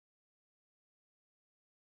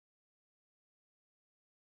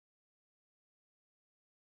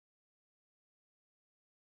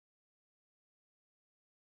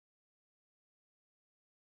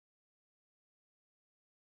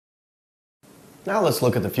Now let's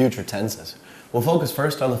look at the future tenses. We'll focus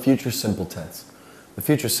first on the future simple tense. The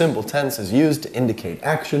future simple tense is used to indicate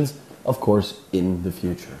actions, of course, in the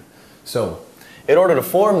future. So, in order to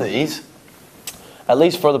form these, at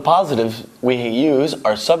least for the positives, we use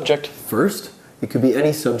our subject first. It could be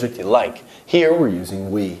any subject you like. Here we're using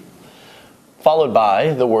we. Followed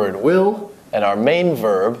by the word will and our main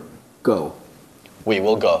verb, go. We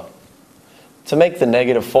will go. To make the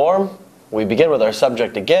negative form, we begin with our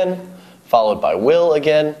subject again, followed by will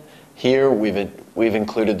again. Here we've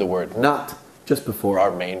included the word not just before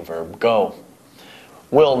our main verb go.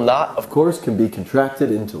 Will not, of course, can be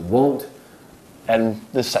contracted into won't, and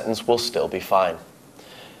the sentence will still be fine.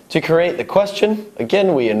 To create the question,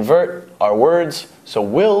 again we invert our words. So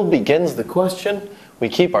will begins the question. We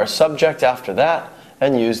keep our subject after that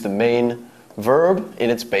and use the main verb in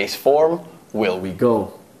its base form, will we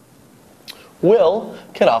go. Will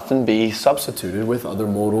can often be substituted with other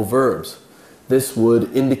modal verbs. This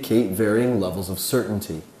would indicate varying levels of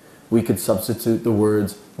certainty. We could substitute the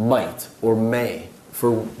words might or may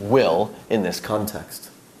for will in this context.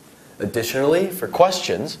 Additionally, for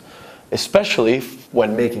questions, especially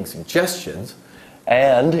when making suggestions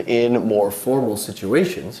and in more formal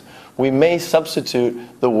situations, we may substitute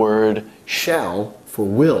the word shall for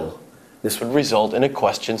will. This would result in a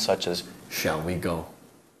question such as, shall we go?